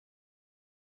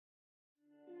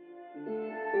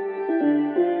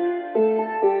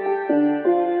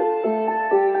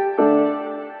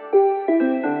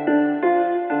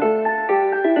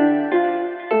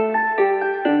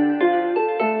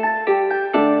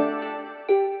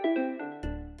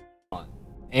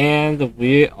And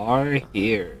we are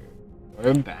here.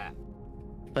 We're back.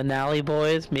 Finale,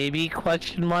 boys? Maybe?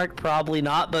 Question mark? Probably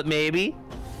not, but maybe.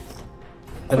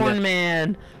 Corn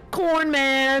Man! Corn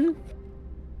Man!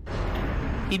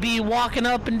 He be walking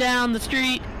up and down the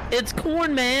street. It's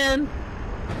Corn Man!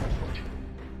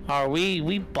 Are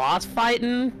we boss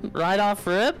fighting right off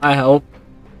rip? I hope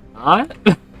not.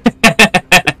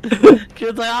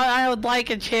 Cause I would like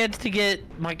a chance to get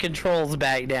my controls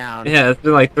back down. Yeah, it's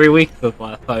been like 3 weeks since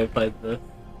last time I played this.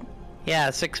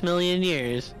 Yeah, 6 million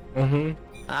years. Mm-hmm.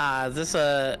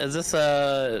 Is this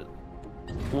a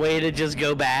way to just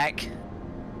go back?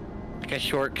 Like a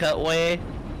shortcut way?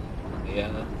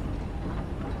 Yeah.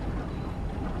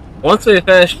 Once we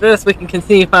finish this, we can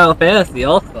continue Final Fantasy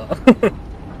also.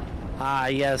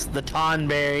 Yes, the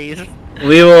Tonberries.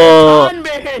 We will...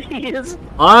 Tonberries!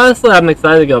 Honestly, I'm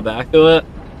excited to go back to it.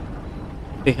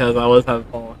 Because I was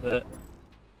having fun with it.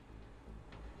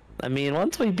 I mean,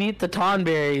 once we beat the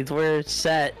Tonberries, we're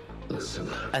set. Listen,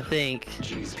 I think.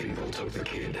 these people took the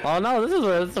kid. Oh no,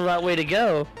 this is the right way to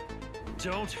go.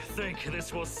 Don't think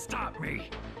this will stop me.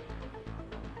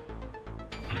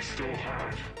 I still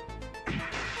have.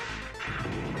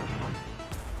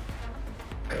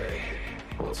 Hey,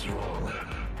 what's wrong?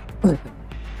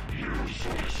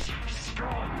 Useless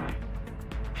scum.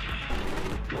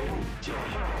 Go to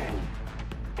hell.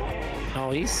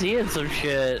 Oh, he's seeing some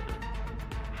shit.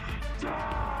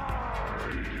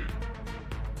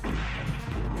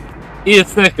 Eat a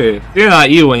Snickers. You're not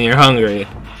you when you're hungry.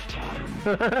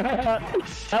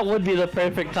 That would be the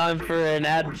perfect time for an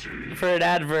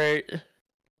advert.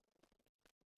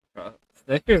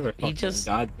 Snickers are He fucking just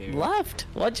god tier. left.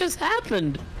 What just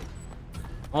happened?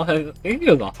 Oh, I think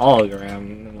it was a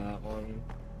hologram in that one.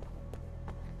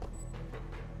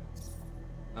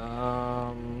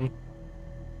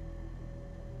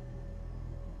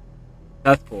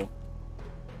 That's cool.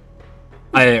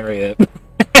 I didn't read it.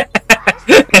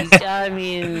 I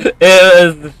mean, it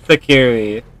was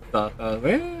security stuff. I was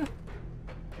like, I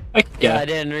yeah, I guess.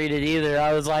 didn't read it either.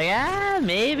 I was like,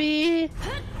 maybe.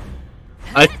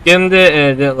 I skimmed it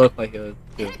and it didn't look like it was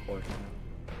too important.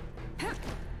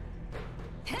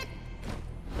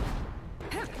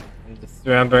 I'm just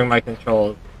remembering my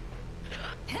controls.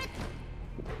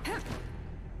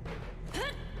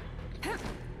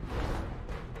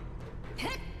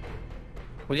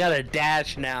 We got a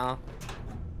dash now.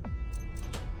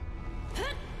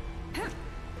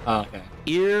 Oh, okay.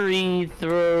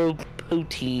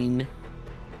 Erythropoietin.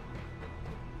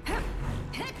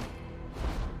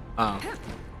 Oh.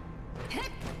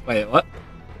 Wait, what?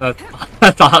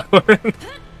 That's awkward.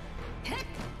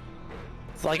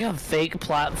 It's like a fake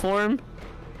platform.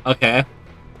 Okay.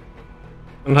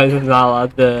 Am I just not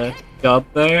allowed to go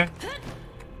up there?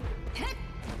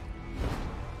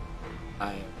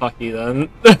 Alright, fuck you then.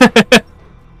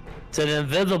 It's an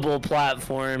invisible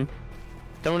platform.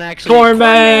 Don't actually.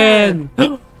 Cornman!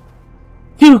 Two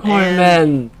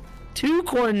Cornmen! 2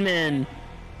 Cornmen!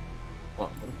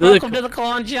 Well, Welcome to the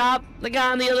corn shop. The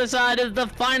guy on the other side is the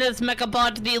finest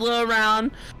mechapod dealer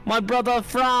around. My brother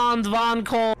Franz von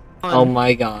Korn. oh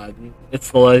my god.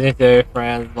 It's the legendary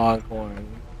Franz von Korn.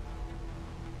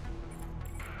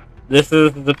 This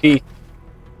is the peak.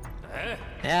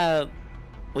 Yeah,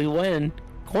 we win.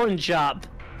 Corn shop.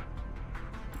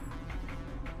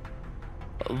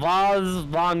 Vaz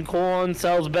von Korn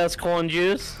sells best corn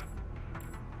juice.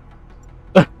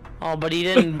 Oh, but he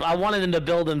didn't. I wanted him to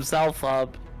build himself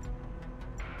up.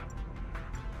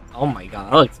 Oh my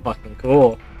god, that looks fucking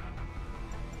cool.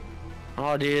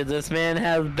 Oh, dude, this man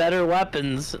has better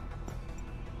weapons.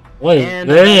 What is And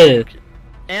this?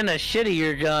 And a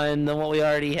shittier gun than what we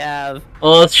already have.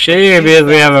 Well, it's shittier because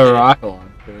we have a rocket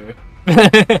launcher.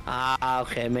 Ah,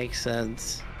 okay, makes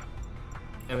sense.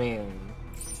 I mean...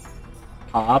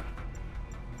 Pop?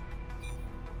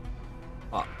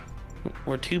 Pop.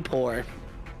 We're too poor.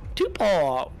 Too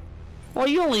poor. Well,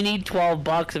 you only need 12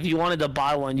 bucks. If you wanted to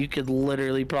buy one, you could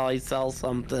literally probably sell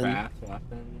something. Brass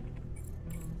weapon.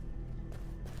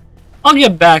 I'll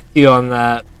get back to you on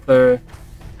that, sir.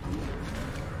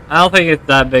 I don't think it's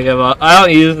that big of a... I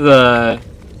don't use the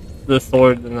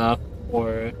sword enough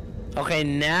for it. Okay,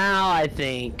 now I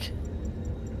think.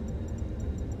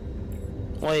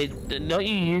 Wait, don't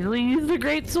you usually use the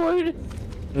great sword?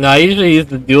 No, I usually use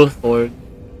the dual sword.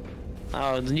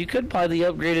 Oh, then you could probably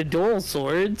upgrade a dual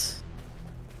swords.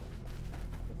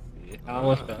 Let's see, how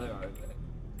much better are they?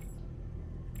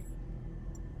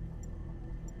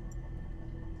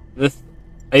 This...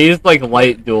 I used like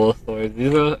light dual swords.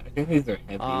 These are... I think these are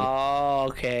heavy. Oh,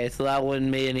 okay, so that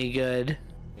wouldn't be any good.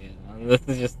 Yeah, and this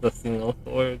is just a single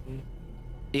sword.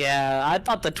 Yeah, I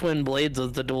thought the twin blades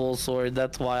was the dual sword.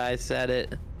 That's why I said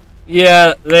it.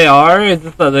 Yeah, they are. It's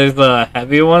just that there's the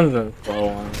heavy ones and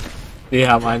slow ones. See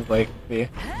how mine's like, see?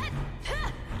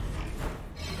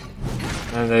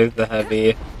 And there's the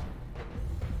heavy.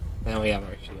 Then we have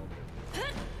our shield.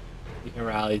 You can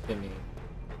rally to me.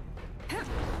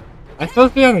 I'm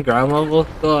supposed to be on ground level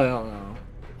still? I don't know.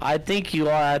 I think you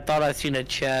are. I thought I seen a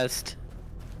chest.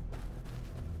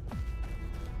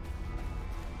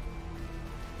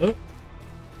 Oop.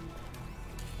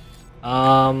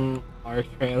 Our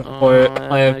transport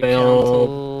plan failed.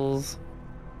 Councils.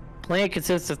 Plan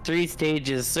consists of 3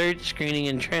 stages: search, screening,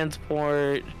 and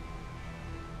transport.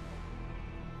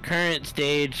 Current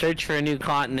stage: search for a new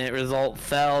continent. Result: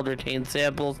 failed. Retain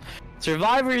samples.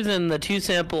 Survivors in the 2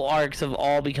 sample arcs have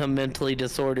all become mentally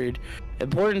disordered.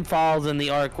 Important files in the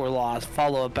arc were lost.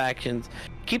 Follow-up actions: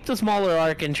 keep the smaller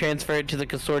arc and transfer it to the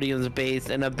consortium's base,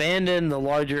 and abandon the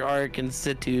larger arc in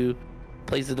situ.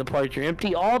 Place of departure: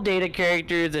 empty all data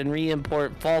characters and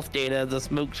re-import false data as a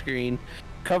smokescreen.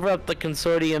 Cover up the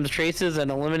consortium's traces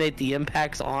and eliminate the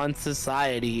impacts on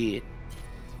society.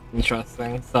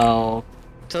 Interesting. So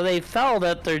they failed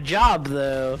at their job,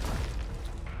 though.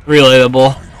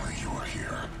 relatable. Finally, you are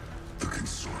here. The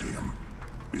consortium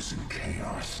is in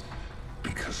chaos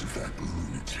because of that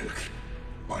lunatic.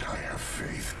 But I have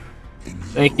faith in you.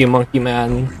 Thank you, Monkey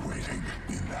Man. Be waiting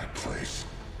in that place.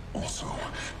 Also,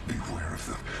 beware of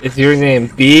the. Is your name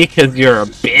B? Cause you're a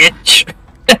bitch.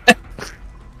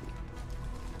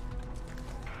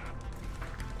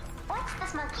 What's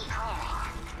this monkey planning?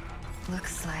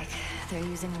 Looks like they're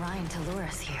using Ryan to lure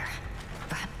us here.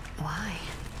 But why?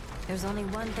 There's only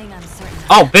one thing I'm certain of.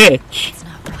 Oh, bitch. It's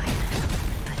not Ryan.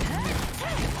 But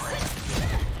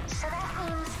so that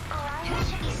means Ryan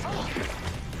should be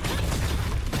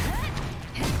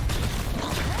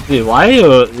safe. Dude, why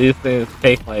do these things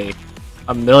take like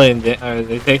a million? Or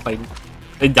they take like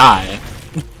they die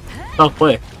so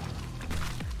quick.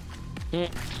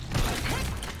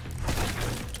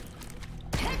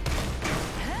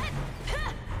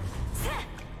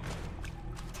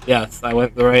 Yes, I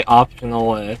went the right optional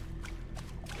way.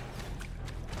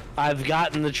 I've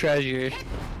gotten the treasure.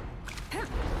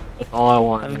 That's all I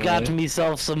want. I've really. got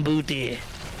myself some booty.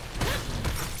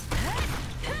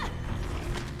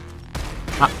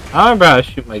 I remember how to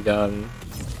shoot my gun.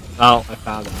 Oh, I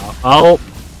found out. Oh,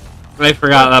 I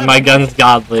forgot that my gun's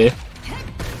godly.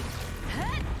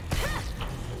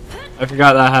 I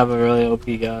forgot that I have a really OP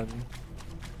gun.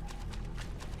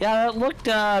 Yeah, that looked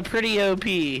pretty OP.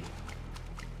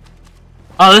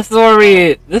 Oh, this is where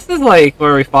we. This is like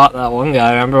where we fought that one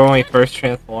guy. Remember when we first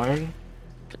transformed?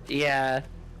 Yeah.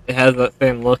 It has that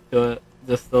same look to it,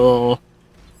 just a little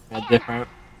different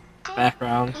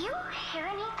background. Do you hear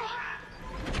anything?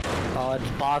 Oh,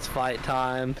 it's boss fight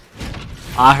time.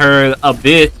 I heard a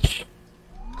bitch.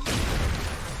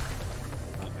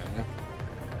 Okay.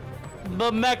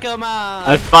 The Mecha Man!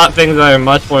 I fought things that are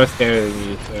much more scary than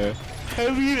you, sir.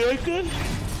 Heavy Mecha?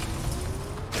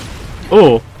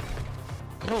 Ooh.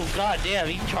 Oh god damn,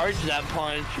 he charged that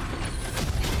punch.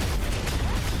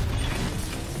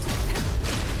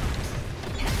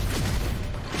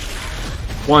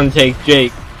 One take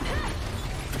Jake.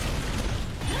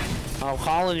 Oh,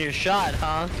 calling your shot,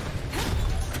 huh?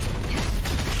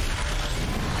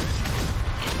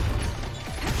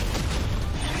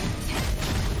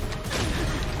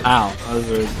 Ow, that was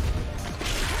rude.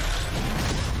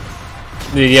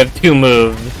 Dude, you have 2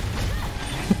 moves.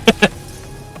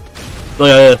 Look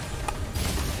at this.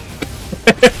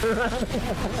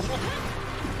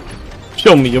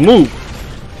 Show me your move.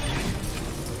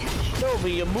 Show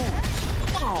me your move.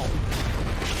 Oh.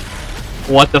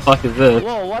 What the fuck is this?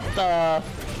 Whoa, what the?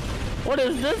 What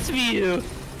is this view?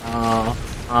 Oh,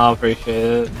 I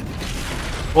appreciate it.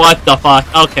 What the fuck?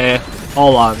 Okay,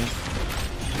 hold on.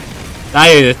 Now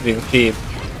you're just being cheap.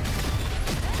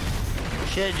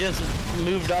 Shit just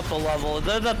moved up a level. Is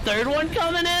there the 3rd one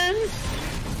coming in?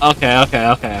 Okay, okay,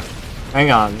 okay. Hang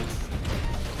on.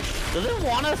 Does it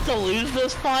want us to lose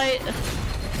this fight?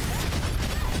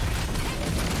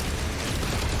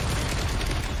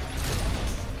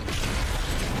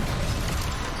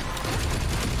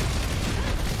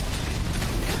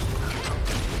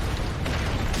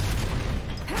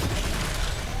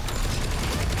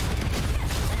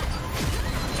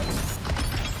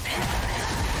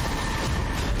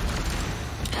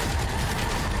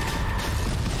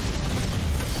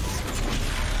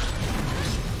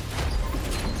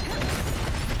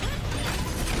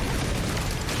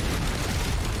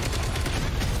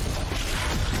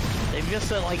 Just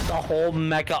sent like the whole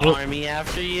mecha army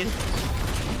after you.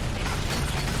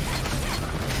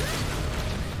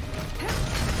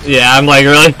 Yeah, I'm like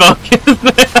really focused.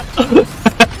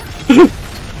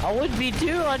 I would be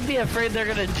too. I'd be afraid they're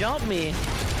gonna jump me.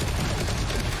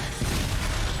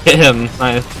 Hit him.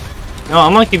 Nice. No,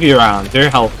 I'm gonna keep you around. You're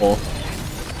helpful.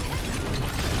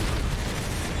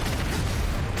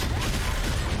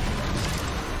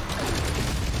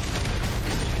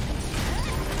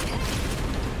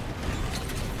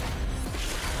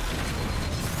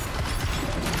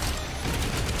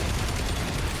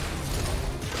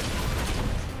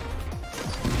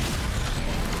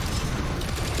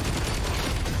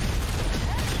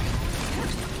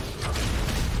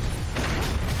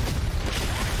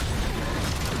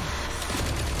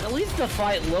 At least the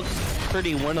fight looks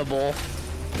pretty winnable.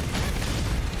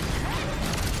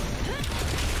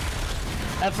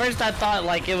 At first I thought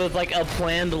like it was like a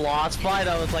planned loss fight.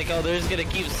 I was like, oh, they're just gonna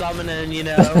keep summoning, you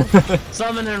know,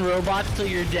 summoning robots till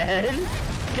you're dead.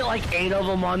 Get like 8 of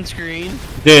them on screen.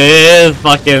 Dude, it is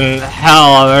fucking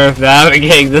hell on earth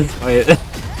navigating this fight.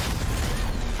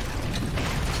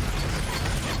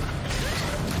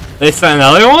 They sent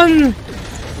another one?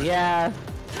 Yeah.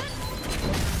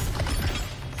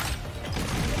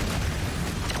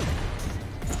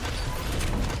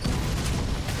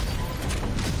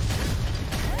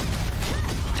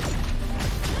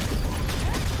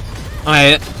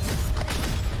 Alright.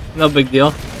 No big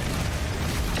deal.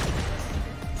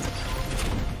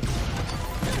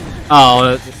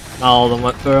 Oh, not all of them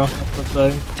went through. That's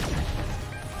the thing.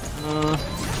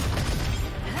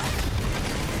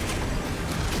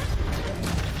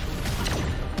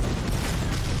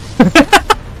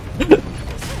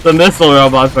 The missile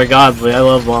robots are godly, I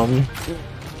love them.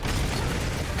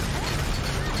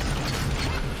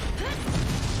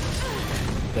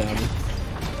 Damn.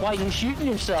 Why are you shooting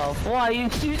yourself? Why are you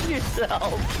shooting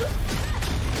yourself?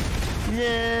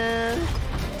 Yeah.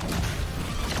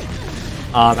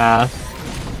 Aw, man.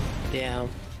 Damn.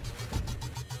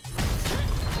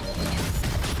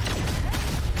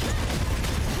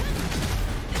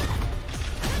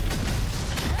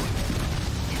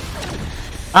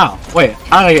 Ow, wait,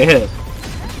 how did I get hit?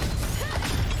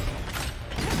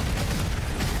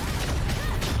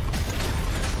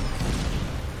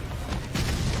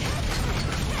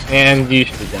 And you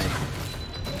should be dead.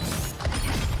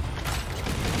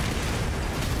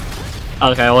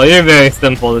 Okay, well you're very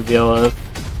simple to deal with.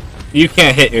 You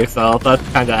can't hit yourself, that's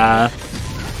kinda ass.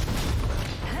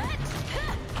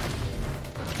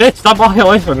 Bitch, stop walking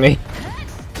away from me!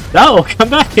 No, come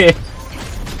back here!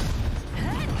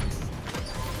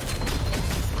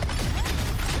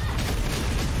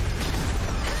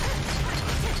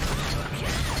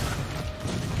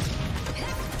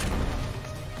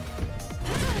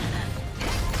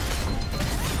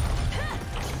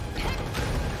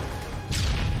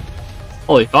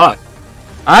 Holy fuck.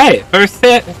 Alright, first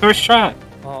hit, first try.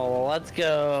 Oh, well, let's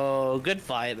go. Good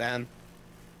fight, then.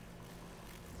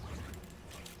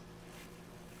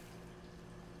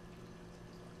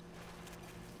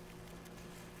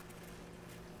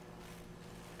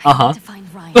 To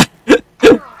find Ryan. This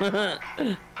mecha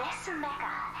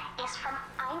is from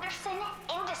Anderson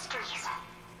Industries.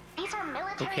 These are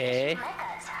military Okay.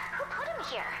 mechas. Who put them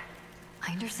here?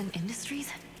 Anderson Industries?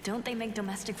 Don't they make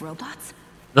domestic robots?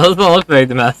 Those don't look very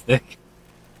domestic.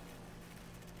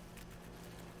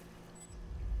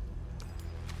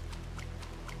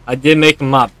 I did make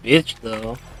him my bitch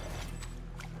though.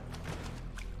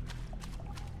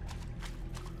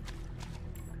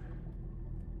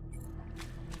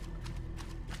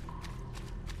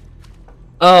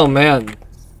 Oh man.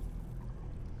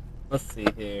 Let's see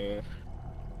here.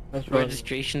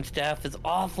 Registration staff is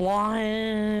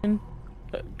offline.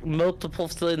 Multiple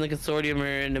facilities in the consortium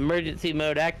are in emergency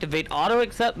mode. Activate auto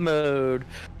accept mode.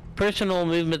 Personal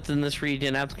movements in this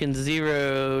region. Applicant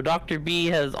 0. Dr. B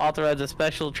has authorized a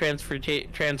special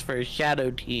transfer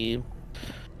shadow team.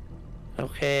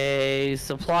 Okay,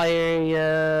 supply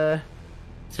area,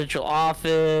 central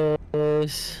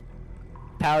office,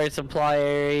 power supply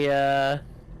area.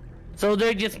 So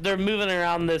they're moving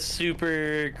around this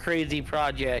super crazy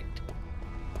project.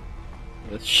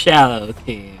 The shadow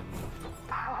team.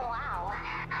 Wow.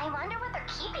 I wonder what they're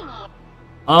keeping here.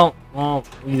 Oh, well,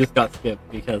 we just got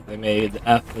skipped because they made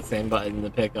F the same button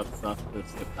to pick up stuff to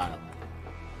skip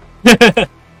dialogue.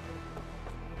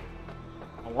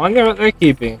 I wonder what they're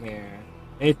keeping here.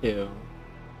 Me too.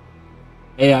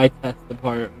 AI test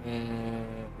department,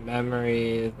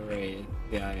 memories, erase.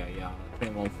 Yeah.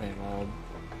 Same old, same old.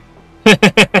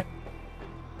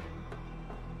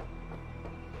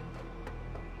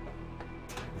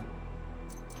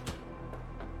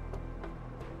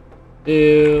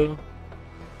 Do.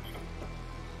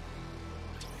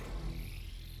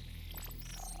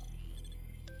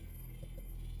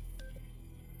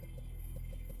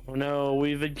 Oh no,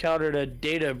 we've encountered a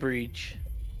data breach.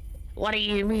 What do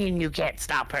you mean you can't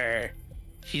stop her?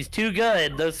 She's too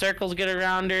good. Those circles get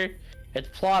around her. It's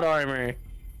plot armor.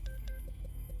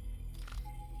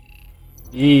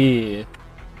 Yeah.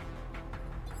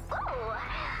 Ooh,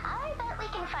 I bet we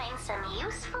can find some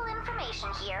useful information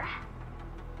here.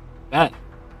 That.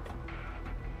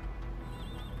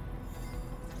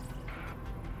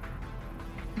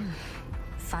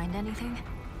 Find anything?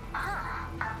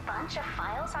 A bunch of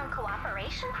files on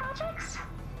cooperation projects?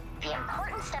 The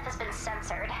important stuff has been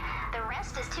censored. The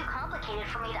rest is too complicated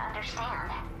for me to understand.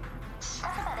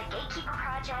 Stuff about a gatekeeper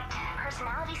project,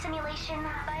 personality simulation,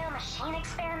 biomachine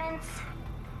experiments.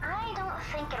 I don't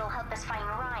think it'll help us find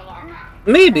Ryan.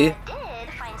 Maybe. But I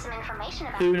did find some information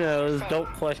about Who knows? Kaiparasite.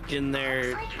 Don't question their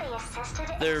Looks like they assisted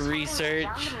in their sending a research.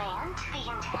 young man to the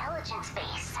intelligence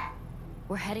base.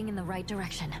 We're heading in the right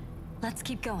direction. Let's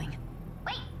keep going.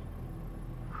 Wait.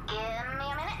 Give me a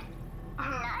minute.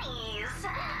 Nice.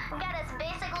 Got us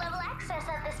basic level access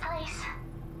at this place.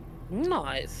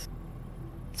 Nice.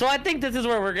 So I think this is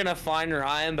where we're gonna find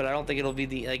Ryan, but I don't think it'll be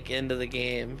the end of the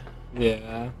game.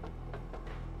 Yeah.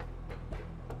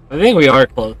 I think we are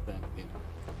close then.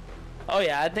 Oh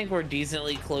yeah, I think we're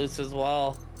decently close as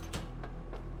well.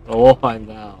 But we'll find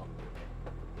out.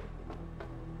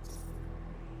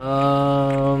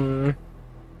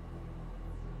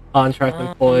 Contract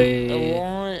employee.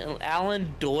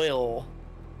 Alan Doyle.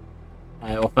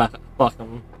 Alright, well, fuck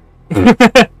him.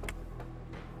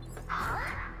 Huh?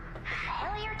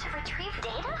 Failure to retrieve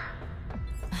data?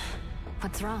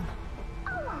 What's wrong?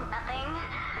 Oh, nothing.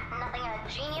 Nothing a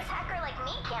genius hacker like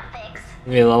me can't fix.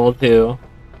 Me level 2.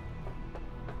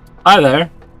 Hi there.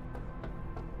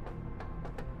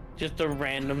 Just a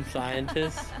random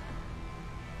scientist.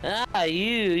 Ah,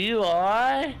 you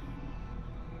are?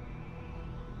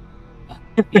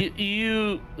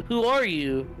 Who are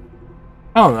you?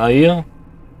 I don't know you.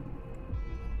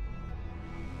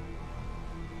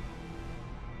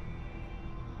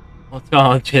 What's going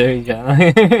on, Cherry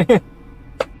John?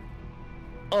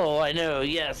 Oh, I know.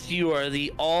 Yes, you are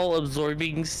the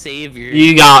all-absorbing savior.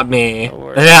 You got me.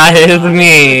 That is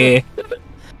me.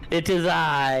 It is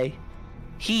I.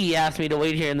 He asked me to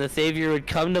wait here, and the savior would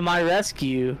come to my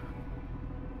rescue.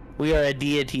 We are a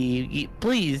deity.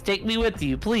 Please take me with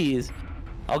you, please.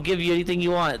 I'll give you anything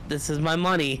you want. This is my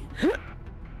money.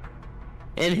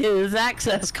 And his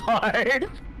access card.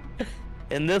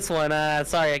 And this one,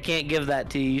 sorry, I can't give that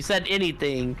to you. You said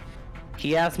anything.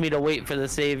 He asked me to wait for the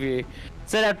savior.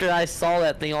 Said after I saw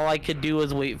that thing, all I could do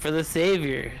was wait for the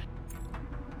savior.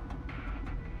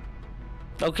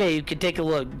 Okay, you can take a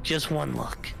look. Just one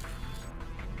look.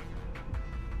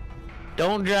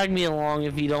 Don't drag me along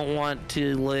if you don't want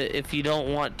to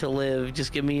live.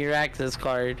 Just give me your access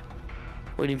card.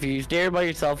 Waiting for you. Stay by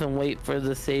yourself and wait for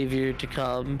the savior to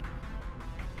come.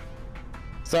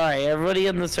 Sorry, everybody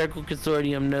in the Circle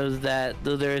Consortium knows that,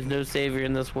 though there is no savior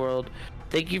in this world.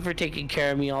 Thank you for taking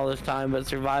care of me all this time, but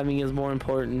surviving is more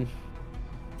important.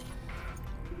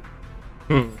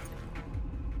 Must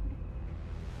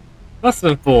have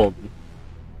been fooled.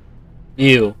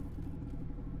 You.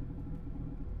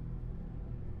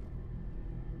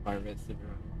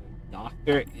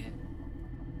 Doctor and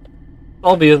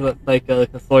all because it's like the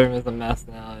consortium is a mess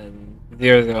now and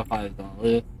 005 is on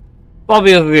loose. All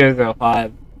because of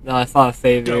 005. No, I saw a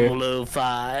savior.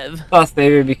 005. Saw a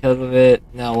savior because of it.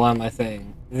 No, what am I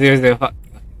saying? 005.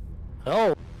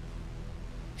 Oh.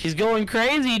 She's going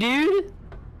crazy, dude.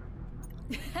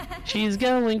 She's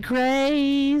going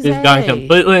crazy. She's gone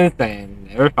completely insane.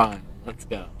 Never fine. Let's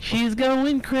go. She's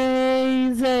going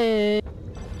crazy.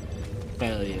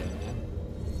 Hell yeah.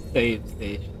 Save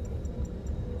station.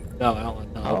 No, I don't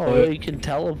want to teleport. Oh, you can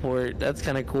teleport. That's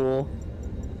kind of cool.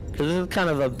 Because this is kind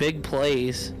of a big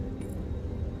place.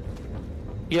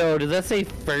 Yo, does that say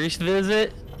first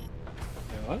visit?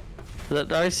 What?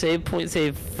 Does our save point say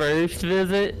first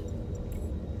visit?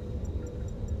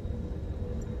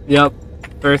 Yep.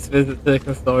 First visit to the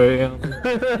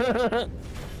consortium.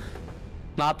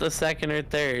 Not the second or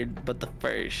third, but the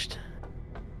first.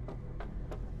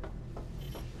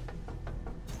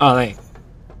 Oh, thanks.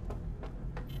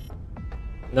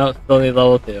 No, still need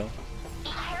level 2.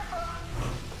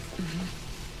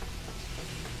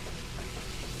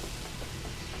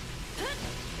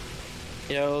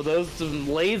 Yo, those some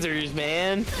lasers,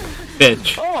 man.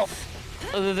 Bitch. Oh!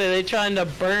 They trying to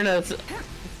burn us.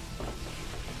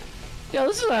 Yo,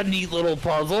 this is a neat little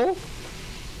puzzle.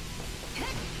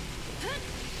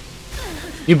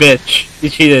 You bitch. You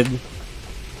cheated.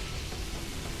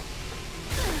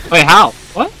 Wait, how?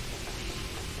 What?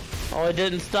 Oh, it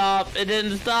didn't stop. It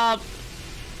didn't stop.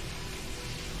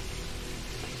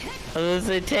 I was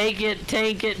gonna say, take it,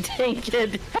 take it, take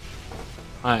it.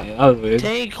 Alright, that was weird.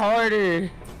 Take harder.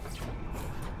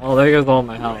 Oh, there goes all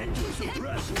my health.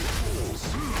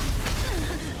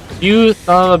 You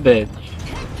son of a bitch.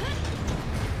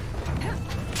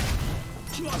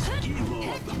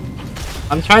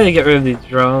 I'm trying to get rid of these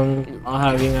drones. I'll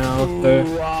have you know, sir.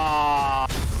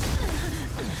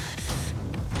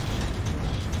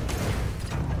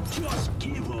 Just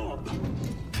give up.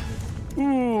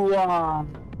 Ooh,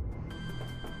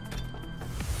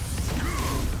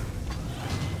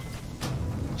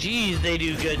 Jeez, they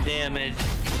do good damage.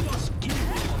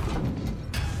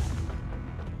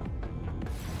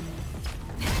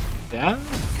 Yeah?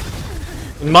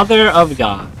 Mother of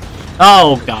God.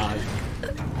 Oh God.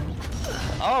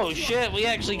 Oh shit, we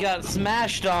actually got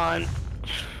smashed on.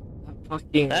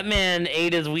 Fucking. That man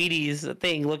ate his Wheaties. That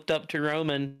thing looked up to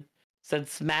Roman. Said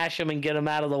smash him and get him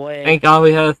out of the way. Thank God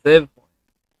we had a save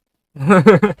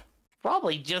point.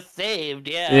 Probably just saved,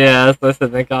 yeah. Yeah, that's what I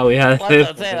said. Thank God we had a Well, save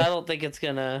that's what I'm saying, point. I don't think it's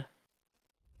gonna...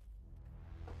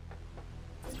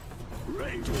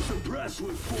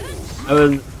 I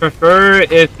would prefer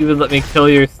if you would let me kill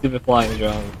your stupid flying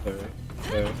drone, sir.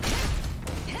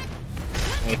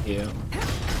 Thank you.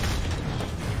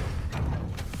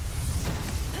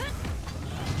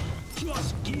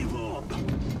 Just give up.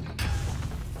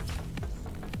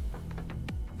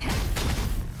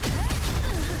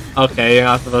 Okay, you're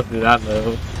not supposed to do that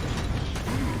move.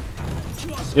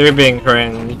 You're being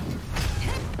cringe.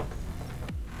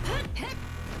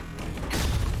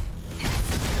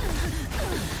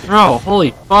 Bro,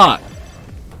 holy fuck.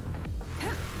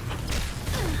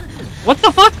 What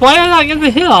the fuck? Why did I not get the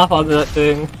hit off on that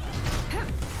thing?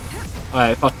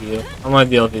 Alright, fuck you. I'm gonna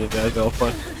deal with these guys real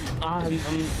quick.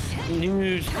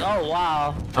 Oh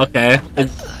wow. Okay.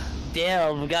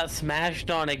 Damn, we got smashed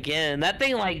on again. That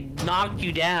thing like knocked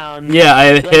you down. Yeah, I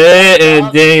hit it and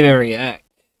it didn't even react.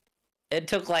 It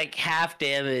took like half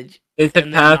damage. It took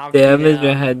and then half knocked you damage down.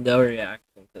 and had no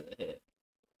reaction to the hit.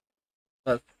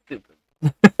 That's stupid.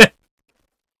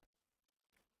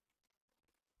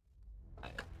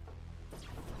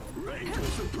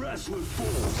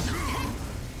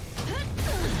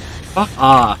 Fuck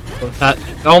off. What's that?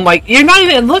 Oh my, you're not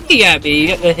even looking at me, you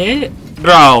get the hit?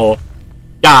 Bro.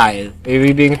 Guys, are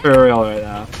we being for real right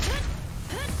now?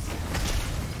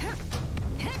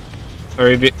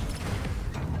 Are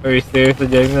we seriously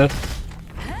doing this?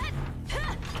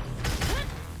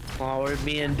 Oh, we're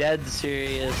being dead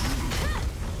serious.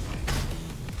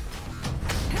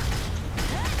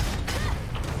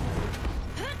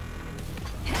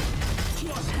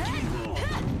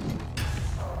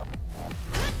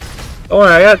 Don't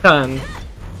worry, I got time.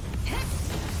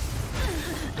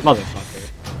 Motherfucker.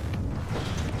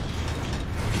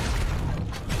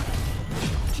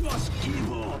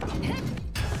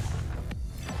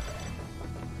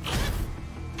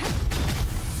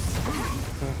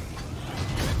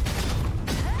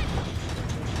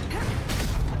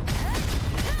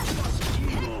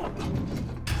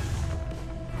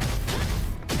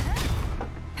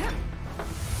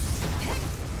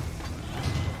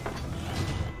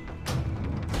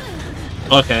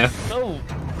 Okay. Oh.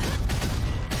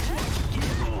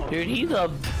 Dude, he's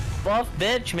a buff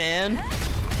bitch, man.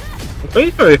 I'm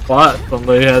pretty sure we fought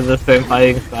somebody who has the same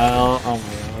fighting style. Oh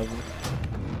my god.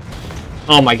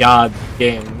 Oh my god,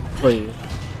 game, please.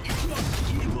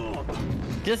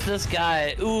 Just this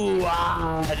guy. Ooh,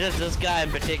 just this guy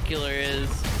in particular is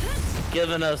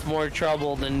giving us more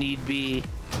trouble than need be.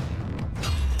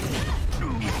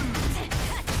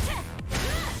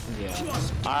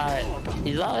 Alright,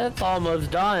 it's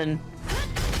almost done.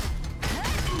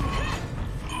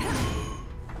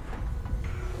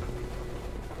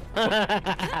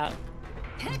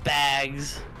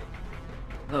 Bags.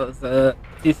 That was a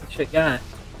piece of shit guy.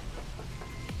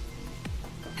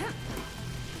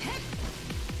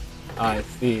 Oh, I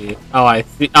see. Oh, I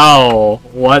see. Oh,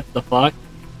 what the fuck?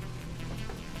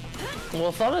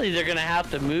 Well, some of these are gonna have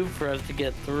to move for us to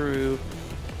get through.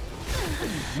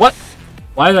 What?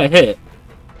 Why did I hit?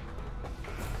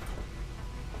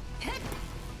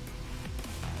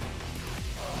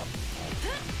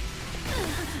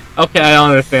 Okay, I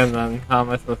don't understand then. How am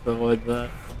I supposed to avoid that?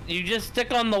 You just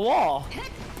stick on the wall.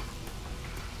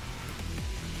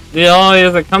 The only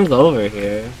is it comes over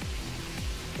here.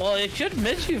 Well, it should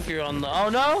miss you if you're on the... Oh,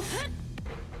 no?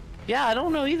 Yeah, I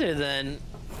don't know either then.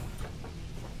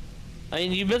 I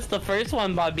mean, you missed the first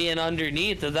one by being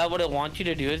underneath. Is that what it wants you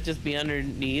to do, is just be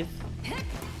underneath?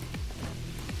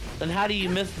 Then how do you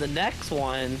miss the next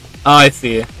one? Oh, I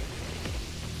see.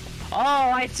 Oh,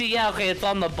 I see. Yeah, okay, it's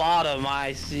on the bottom.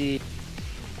 I see.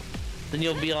 Then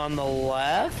you'll be on the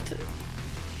left?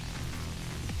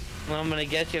 I'm gonna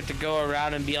guess you have to go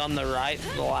around and be on the right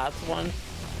for the last one.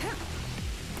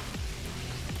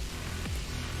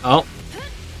 Oh.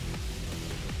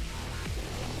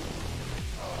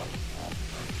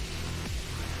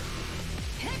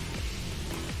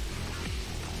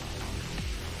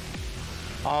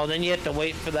 Oh, then you have to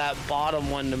wait for that bottom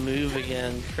one to move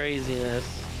again.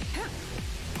 Craziness.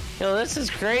 Yo, this is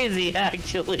crazy,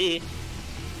 actually.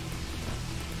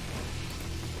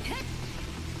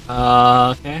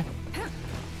 Okay.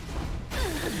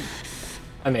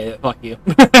 I made it. Fuck you.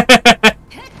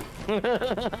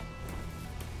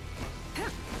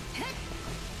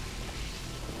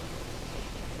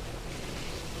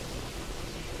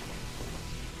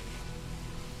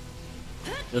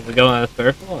 Does it go in a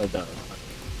circle? It does.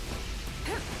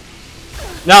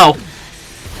 No!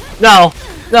 No!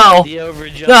 No! The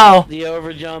overjump. No! The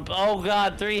overjump. Oh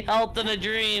god, 3 health in a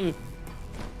dream.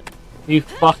 You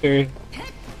fucker.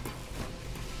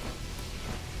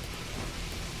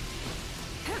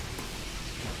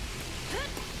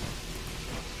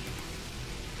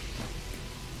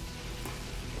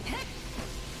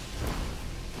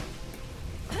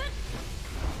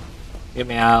 Get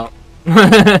me out.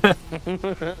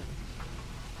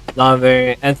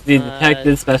 Non-variant entity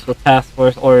detected. Special task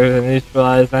force orders a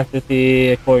neutralized entity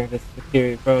according to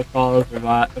security protocols.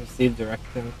 Received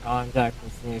direction contact from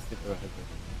senior supervisor.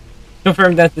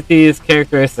 Confirmed entity's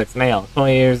characteristics: male,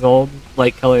 20 years old,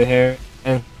 light colored hair,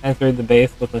 and entered the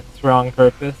base with a strong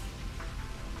purpose.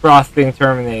 Frosting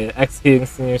terminated. Executing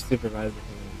senior supervisor.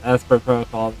 As per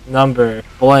protocol, number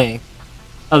blank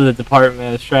of the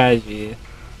Department of Strategy.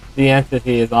 The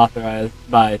entity is authorized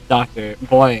by Dr.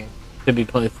 Blank to be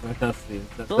placed in custody.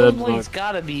 The blank's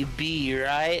gotta be B,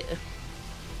 right?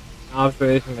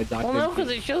 Observation by Dr. Well, no, B.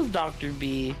 because it shows Dr.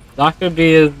 B. Dr. B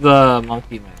is the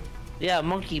monkey man. Yeah,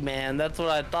 Monkey Man, that's what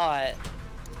I thought.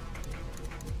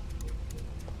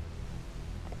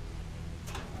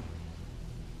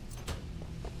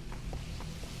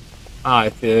 Oh, I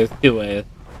see. There's 2 ways.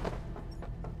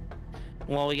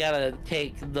 Well, we gotta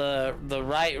take the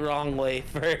right wrong way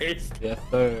first. Yes,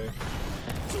 sir.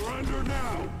 Surrender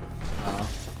now. Oh.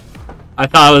 I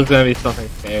thought it was gonna be something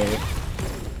scary.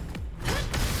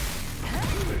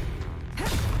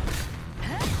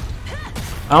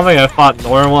 I don't think I fought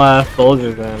normal ass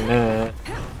soldiers in a minute.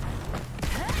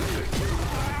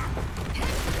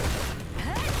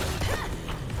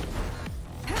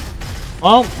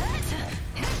 Well,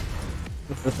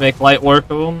 let's just make light work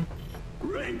of them.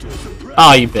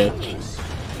 Oh, you bitch.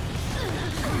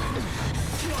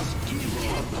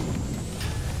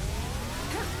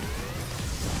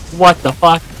 What the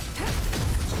fuck?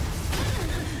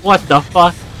 What the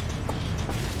fuck?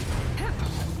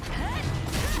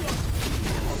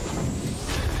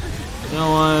 You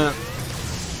know what?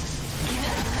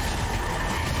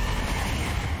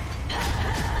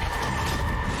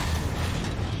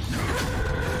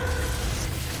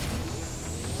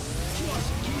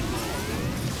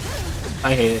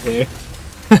 I hate it here.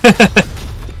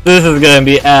 This is gonna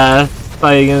be ass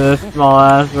fighting in this small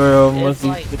ass room. It's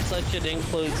like such an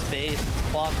enclosed space. It's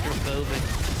claustrophobic.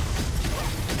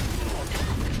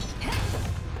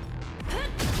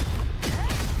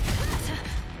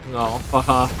 No, fuck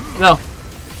off. No!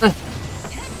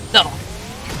 No!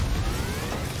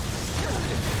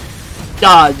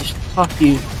 Dodge! Fuck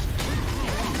you.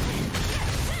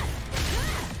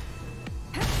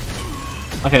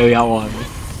 Okay, we got one.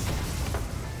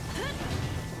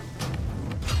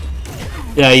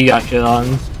 Yeah, you got shit on.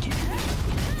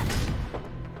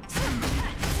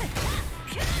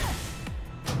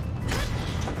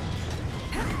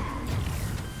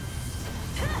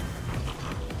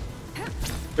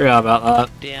 Forgot about that.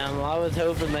 Damn, I was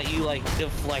hoping that you like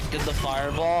deflected the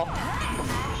fireball.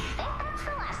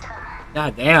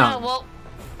 God damn. Yeah, well,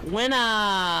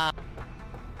 winner.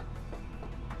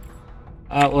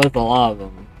 That was a lot of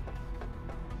them.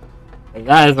 And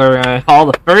that is what we're gonna call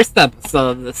the first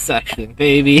episode of this section,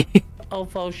 baby. Oh,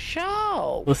 for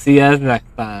sure. We'll see you guys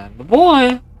next time.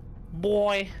 Bye-bye.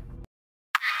 Boy.